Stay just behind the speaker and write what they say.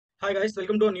Hi guys,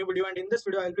 welcome to a new video, and in this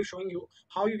video I'll be showing you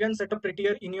how you can set up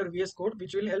Prettier in your VS Code,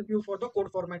 which will help you for the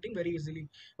code formatting very easily.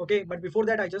 Okay, but before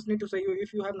that I just need to say you,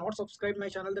 if you have not subscribed my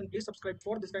channel, then please subscribe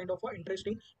for this kind of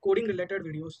interesting coding related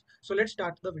videos. So let's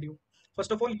start the video.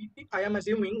 First of all, I am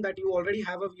assuming that you already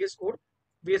have a VS Code.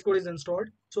 VS Code is installed.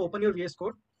 So open your VS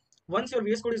Code. Once your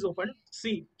VS Code is open,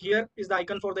 see here is the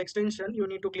icon for the extension. You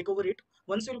need to click over it.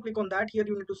 Once you click on that, here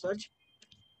you need to search.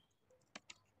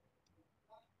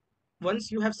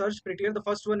 Once you have searched Prettier, the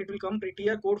first one, it will come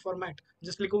Prettier code format.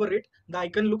 Just click over it. The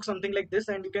icon looks something like this,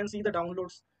 and you can see the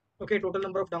downloads. Okay, total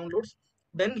number of downloads.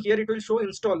 Then here it will show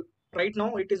install. Right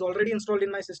now it is already installed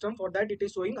in my system. For that it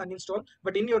is showing uninstall.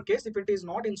 But in your case, if it is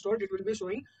not installed, it will be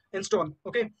showing install.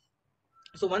 Okay.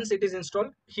 So once it is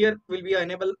installed, here will be an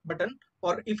enable button,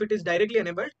 or if it is directly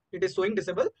enabled, it is showing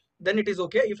disable, then it is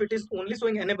okay. If it is only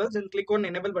showing enable, then click on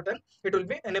enable button, it will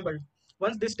be enabled.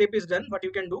 Once this step is done, what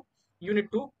you can do, you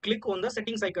need to click on the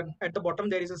settings icon. At the bottom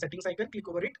there is a settings icon, click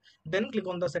over it, then click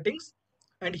on the settings,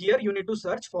 and here you need to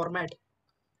search format.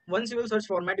 Once you will search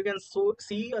format, you can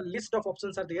see a list of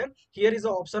options are there. Here is the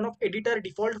option of editor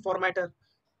default formatter.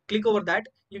 Click over that.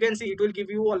 You can see it will give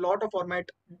you a lot of format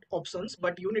options,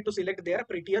 but you need to select their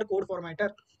Prettier code formatter.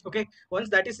 Okay, once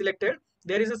that is selected,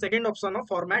 there is a second option of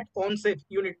format on save.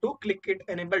 You need to click it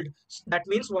enabled. That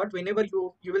means what, whenever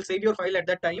you will save your file at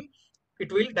that time,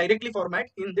 it will directly format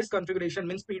in this configuration.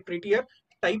 Means Prettier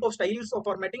type of styles of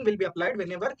formatting will be applied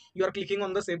whenever you are clicking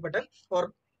on the save button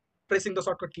or pressing the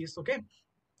shortcut keys. Okay,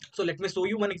 so let me show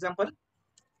you one example.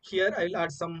 Here I will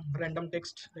add some random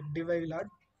text, like div I will add,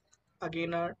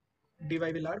 again a div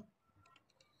I will add.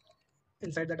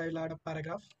 Inside that I will add a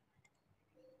paragraph.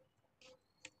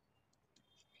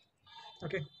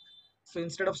 Okay, so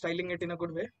instead of styling it in a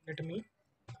good way, let me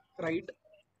write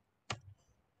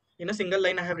in a single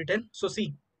line. I have written. So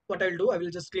see what I'll do, I will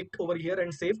just click over here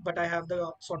and save, but I have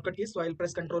the shortcut keys, so I'll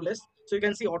press Ctrl S. So you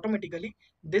can see automatically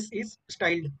this is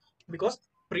styled, because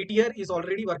Prettier is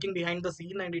already working behind the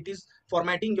scene and it is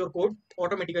formatting your code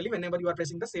automatically whenever you are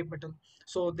pressing the save button.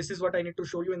 So this is what I need to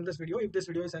show you in this video. If this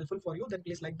video is helpful for you, then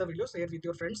please like the video, share with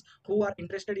your friends who are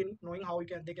interested in knowing how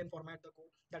they can format the code.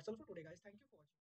 That's all for today guys. Thank you for watching.